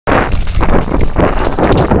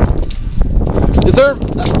Is there?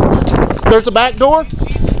 There's a back door?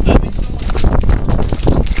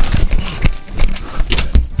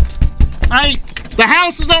 Hey, the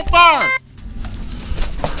house is on fire!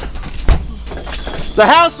 The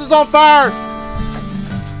house is on fire!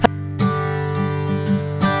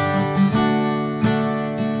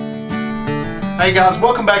 Hey guys,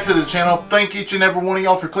 welcome back to the channel. Thank each and every one of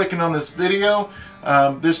y'all for clicking on this video.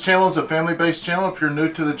 This channel is a family-based channel. If you're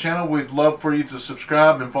new to the channel, we'd love for you to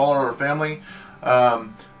subscribe and follow our family.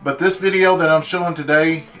 But this video that I'm showing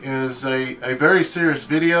today is a very serious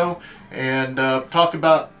video, and talk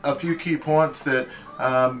about a few key points that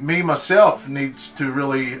myself needs to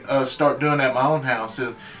really start doing at my own house.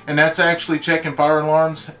 And that's actually checking fire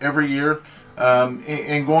alarms every year.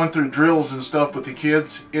 And going through drills and stuff with the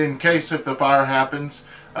kids in case if the fire happens.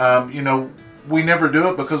 You know, we never do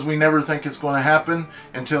it because we never think it's going to happen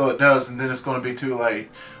until it does, and then it's going to be too late.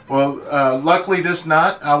 Well, luckily this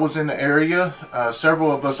night I was in the area.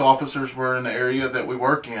 Several of us officers were in the area that we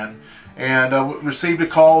work in, and received a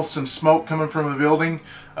call, some smoke coming from a building.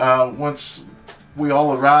 Once we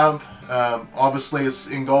all arrived, obviously it's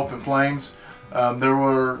engulfed in flames. There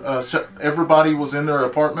were everybody was in their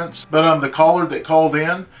apartments, but the caller that called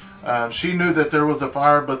in, she knew that there was a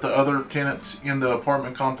fire, but the other tenants in the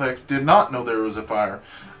apartment complex did not know there was a fire.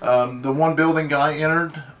 The one building guy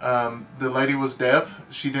entered. The lady was deaf.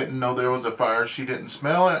 She didn't know there was a fire. She didn't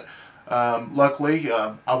smell it. Luckily,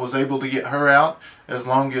 I was able to get her out, as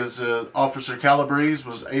long as Officer Calabrese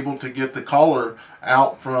was able to get the caller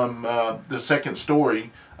out from the second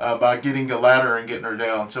story by getting a ladder and getting her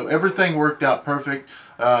down. So everything worked out perfect.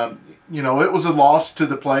 You know, it was a loss to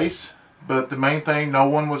the place, but the main thing, no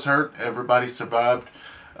one was hurt. Everybody survived.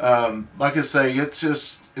 Like I say,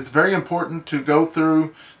 it's very important to go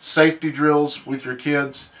through safety drills with your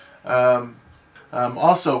kids.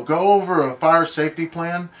 Also, go over a fire safety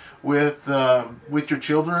plan with your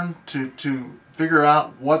children to figure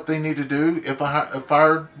out what they need to do if a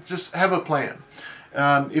fire. Just have a plan.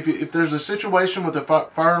 If there's a situation with a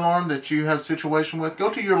fire alarm that you have a situation with, go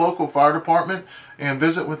to your local fire department and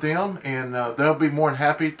visit with them, and they'll be more than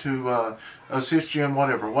happy to assist you in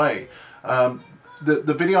whatever way.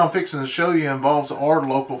 The video I'm fixing to show you involves our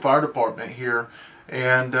local fire department here,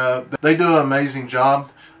 and they do an amazing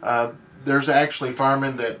job. There's actually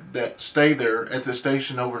firemen that stay there at the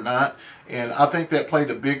station overnight, and I think that played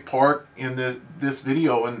a big part in this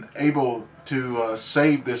video and able to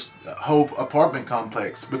save this whole apartment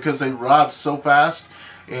complex, because they arrived so fast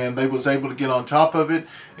and they was able to get on top of it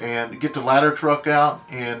and get the ladder truck out,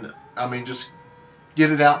 and I mean just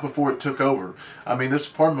get it out before it took over. I mean, this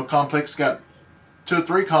apartment complex got 2 or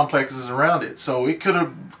 3 complexes around it, so it could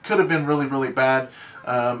have been really bad.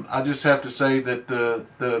 I just have to say that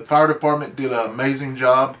the fire department did an amazing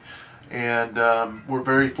job, and we're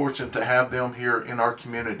very fortunate to have them here in our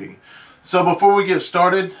community. So before we get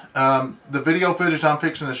started, the video footage I'm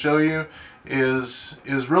fixing to show you is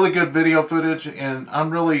really good video footage, and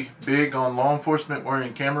I'm really big on law enforcement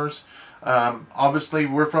wearing cameras. Obviously,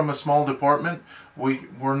 we're from a small department.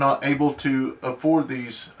 We're not able to afford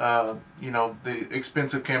these, you know, the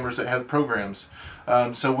expensive cameras that have programs.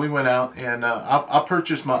 So we went out and I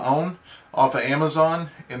purchased my own off of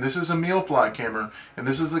Amazon, and this is a Miufly camera, and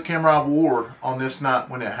this is the camera I wore on this night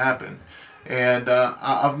when it happened. And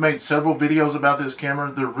I've made several videos about this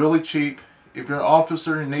camera. They're really cheap. If you're an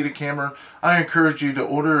officer and need a camera, I encourage you to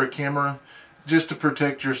order a camera just to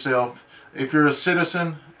protect yourself. If you're a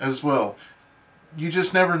citizen as well, you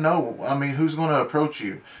just never know. I mean, who's going to approach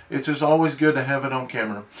you? It's just always good to have it on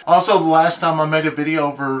camera. Also, the last time I made a video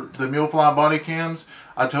over the Miufly body cams,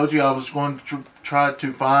 I told you I was going to try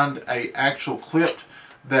to find a actual clip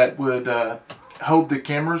that would hold the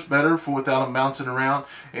cameras better without them bouncing around,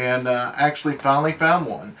 and actually finally found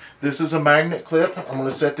one. This is a magnet clip. I'm going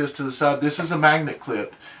to set this to the side. This is a magnet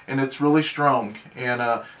clip, and it's really strong. And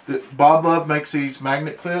Boblov makes these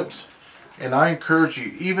magnet clips, and I encourage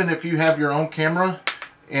you, even if you have your own camera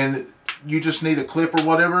and you just need a clip or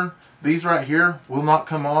whatever, these right here will not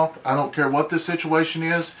come off. I don't care what the situation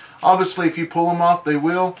is. Obviously, if you pull them off, they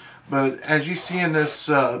will. But as you see in this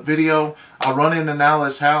video, I run into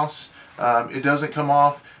Nala's house. It doesn't come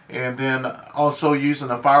off, and then also using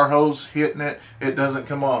a fire hose, hitting it, it doesn't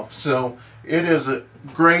come off. So it is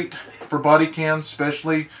great for body cams,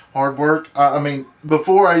 especially hard work. I mean,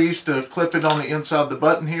 before I used to clip it on the inside of the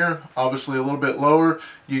button here, obviously a little bit lower.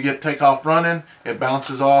 You take off running, it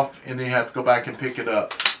bounces off, and then you have to go back and pick it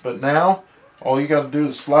up. But now, all you got to do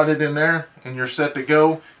is slide it in there, and you're set to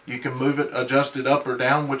go. You can move it, adjust it up or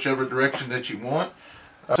down, whichever direction that you want.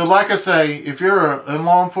 So like I say, if you're in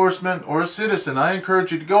law enforcement or a citizen, I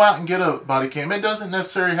encourage you to go out and get a body cam. It doesn't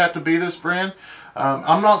necessarily have to be this brand.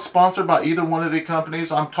 I'm not sponsored by either one of the companies.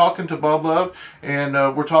 I'm talking to Boblov, and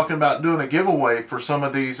we're talking about doing a giveaway for some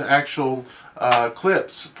of these actual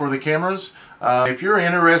clips for the cameras. If you're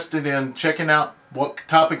interested in checking out what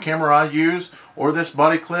type of camera I use or this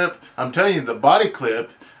body clip, I'm telling you, the body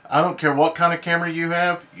clip, I don't care what kind of camera you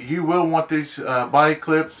have, you will want these body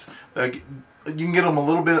clips. You can get them a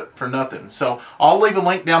little bit for nothing. So I'll leave a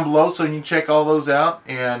link down below so you can check all those out.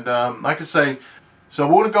 And like I say, so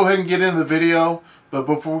we're going to go ahead and get into the video. But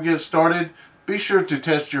before we get started, be sure to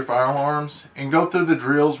test your fire alarms and go through the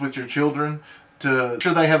drills with your children to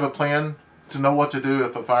ensure they have a plan to know what to do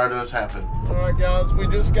if a fire does happen. All right, guys, we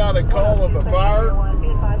just got a call of a fire.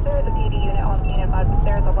 There's a PD unit on scene, but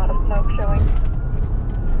there's a lot of smoke showing.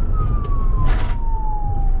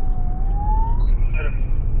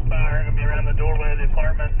 Fire gonna be around the doorway of the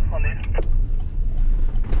apartment on these.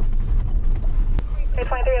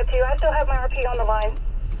 2302, I still have my RP on the line.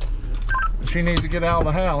 She needs to get out of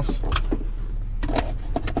the house.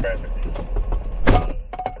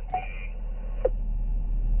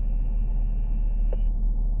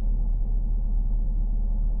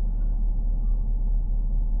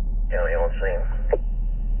 Yeah, we don't see him.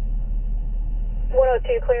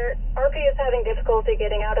 102 clear. RP is having difficulty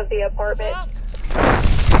getting out of the apartment.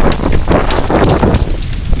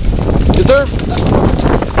 Is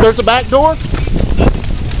there's a back door?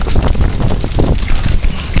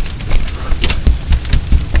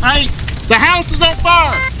 Hey, the house is on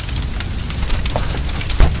fire!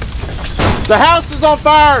 The house is on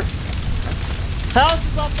fire! House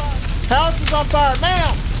is on fire! House is on fire!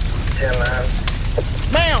 Ma'am! Yeah, man.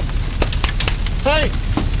 Ma'am! Hey!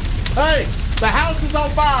 Hey! The house is on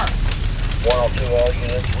fire! 102 all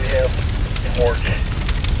units, we have porch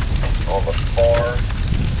on the far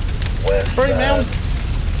west Hurry, side. ma'am!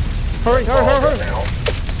 Hurry, hurry, hurry, hurry! Now.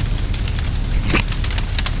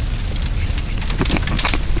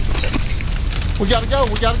 We gotta go,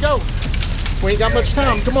 we gotta go! We ain't got much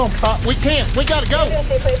time, come on! We can't, we gotta go!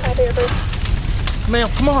 Ma'am,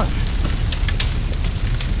 come on!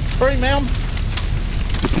 Hurry, ma'am!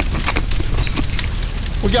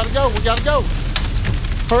 We gotta go, we gotta go!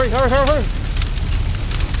 Hurry, hurry, hurry, hurry!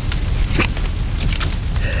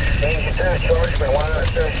 Change it to a charge, but why not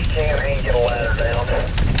search your camera and get a ladder down?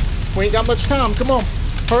 We ain't got much time, come on!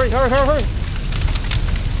 Hurry, hurry, hurry, hurry!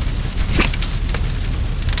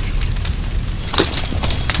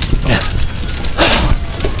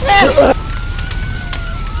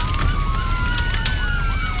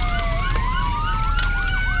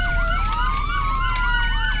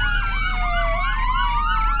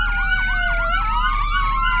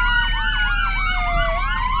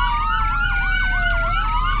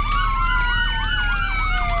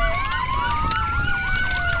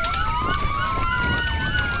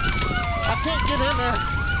 I can't get in there.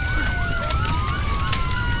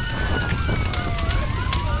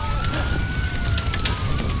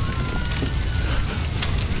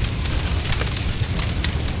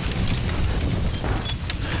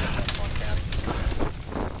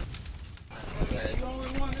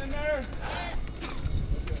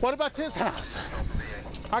 What about this house?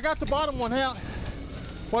 I got the bottom one out.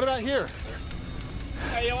 What about here?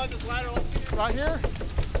 Hey, you want this ladder open? Right here?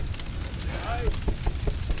 Hey.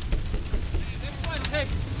 This one, hey.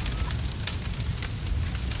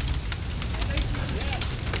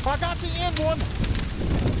 I got the end one.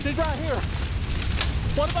 She's right here.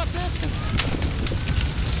 What about this?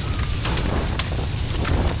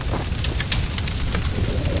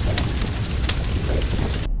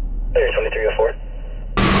 Hey, 2304.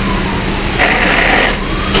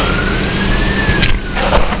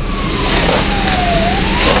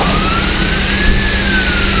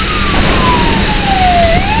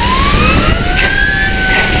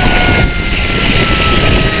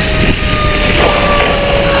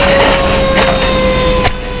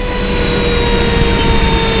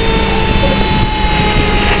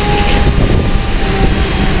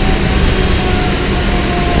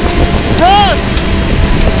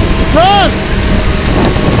 Run!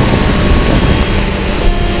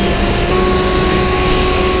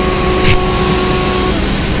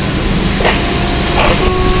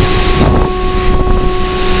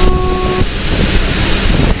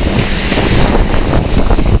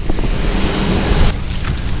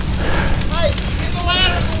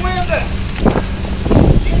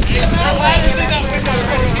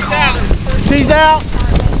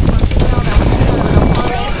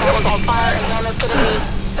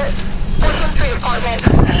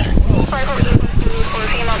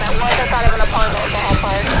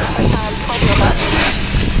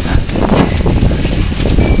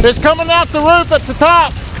 It's coming out the roof at the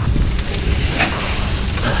top.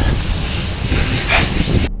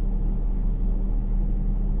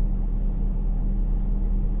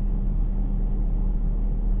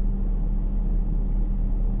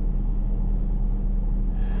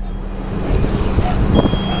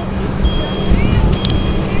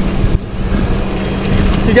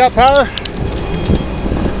 You got power?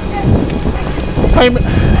 Hey,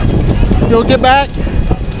 you'll get back?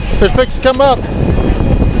 It's fixing to come up.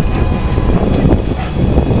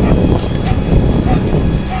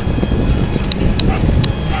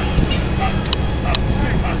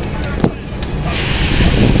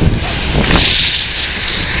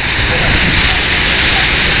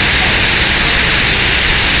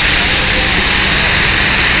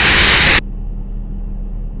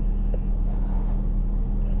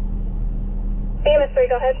 EMS3,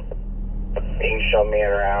 go ahead. You can show me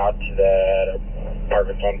around to the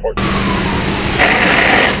apartments on 14.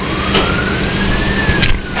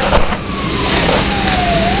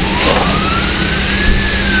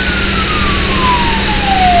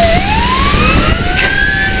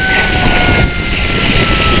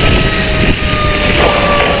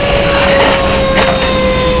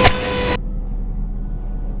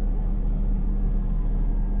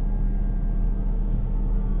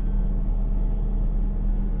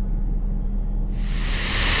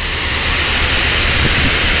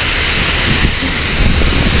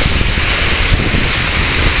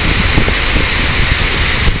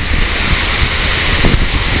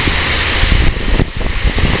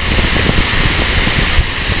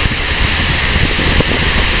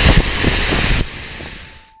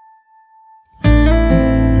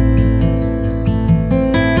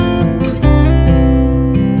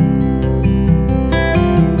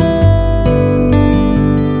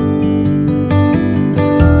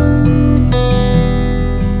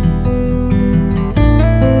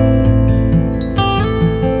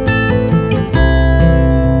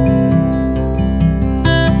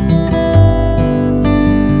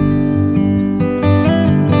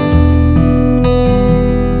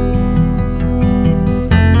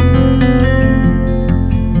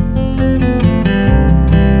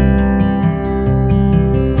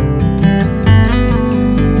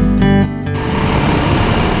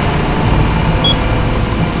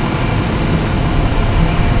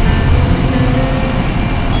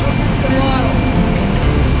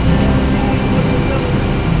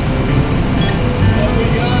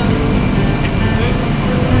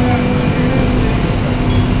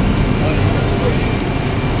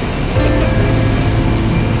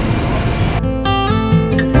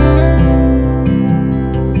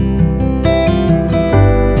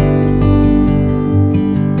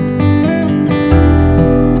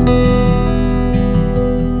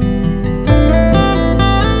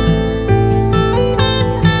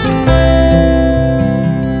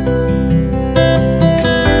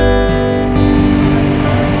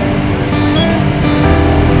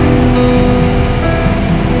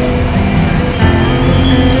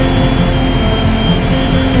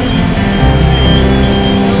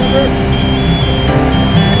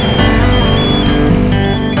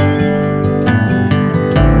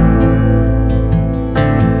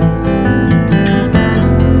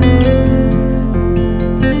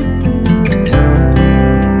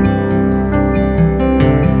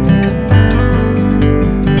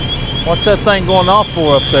 What's that thing going off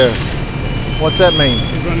for up there? What's that mean?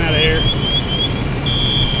 He's running out of air.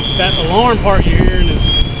 That alarm part you're hearing is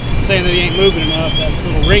saying that he ain't moving enough. That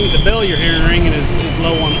little ring, the bell you're hearing ringing is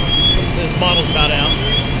low on it. His bottle's about out.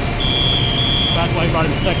 That's why he brought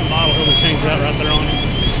him a second bottle. He'll just change that right there on him.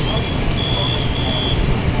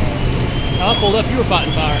 I pulled up, you were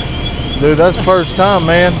fighting fire. Dude, that's the first time,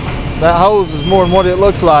 man. That hose is more than what it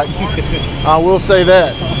looked like. I will say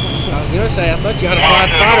that. I was gonna say, I thought you had a fire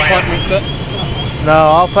department, but no,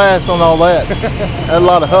 I'll pass on all that. Had a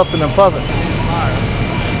lot of huffing and puffing.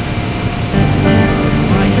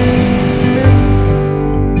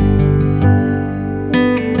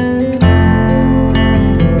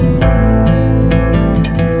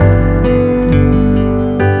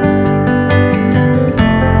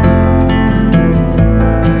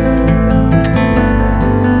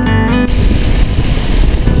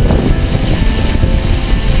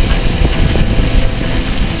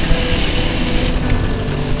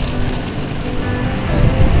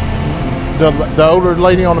 The older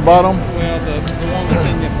lady on the bottom? well, the one that's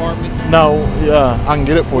in the apartment. No, yeah, I can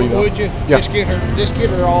get it for you though. Would you? Yeah. Just get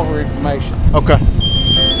her all her information. Okay.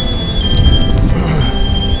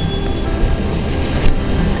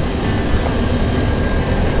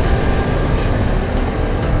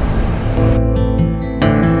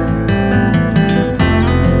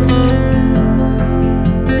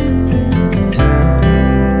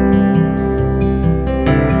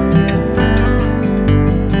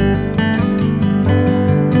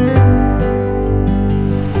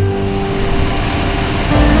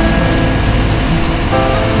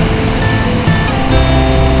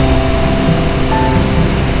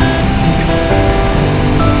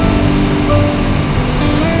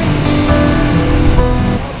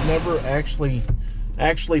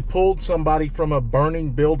 actually pulled somebody from a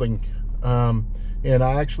burning building. And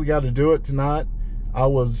I actually got to do it tonight.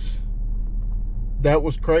 That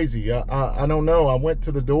was crazy. I don't know. I went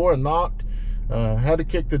to the door and knocked, had to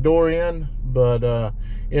kick the door in, but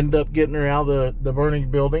ended up getting her out of the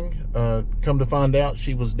burning building. Come to find out,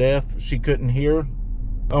 she was deaf. She couldn't hear.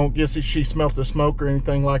 I don't guess if she smelt the smoke or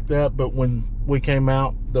anything like that, but when we came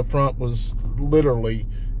out, the front was literally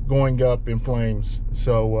going up in flames.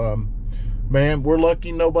 So, man, we're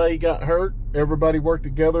lucky nobody got hurt. Everybody worked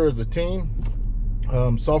together as a team.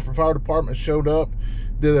 Sulphur Fire Department showed up,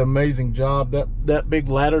 did an amazing job. That big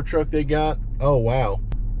ladder truck they got, oh wow.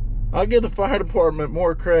 I give the fire department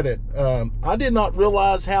more credit. I did not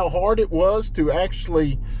realize how hard it was to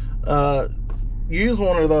actually use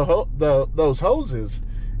one of those hoses.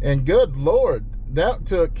 And good Lord, that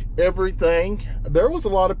took everything. There was a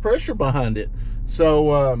lot of pressure behind it.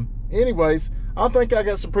 So anyways, I think I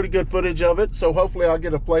got some pretty good footage of it. So hopefully I'll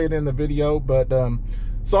get to play it in the video. But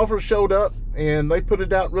Sulphur showed up and they put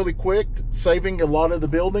it out really quick, saving a lot of the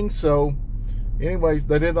buildings. So anyways,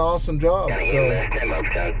 they did an awesome job.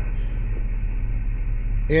 So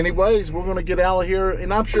anyways, we're going to get out of here,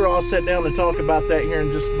 and I'm sure I'll sit down and talk about that here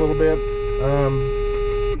in just a little bit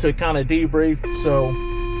to kind of debrief. So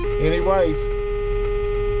anyways,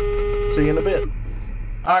 see you in a bit.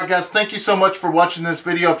 Alright guys, thank you so much for watching this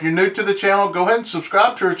video. If you're new to the channel, go ahead and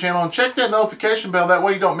subscribe to our channel and check that notification bell. That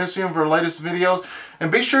way you don't miss any of our latest videos.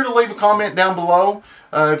 And be sure to leave a comment down below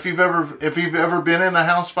if you've ever been in a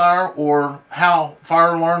house fire, or how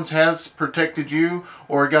fire alarms has protected you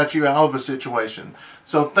or got you out of a situation.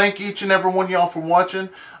 So thank each and every one of y'all for watching.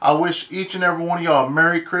 I wish each and every one of y'all a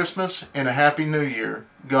Merry Christmas and a Happy New Year.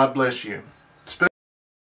 God bless you.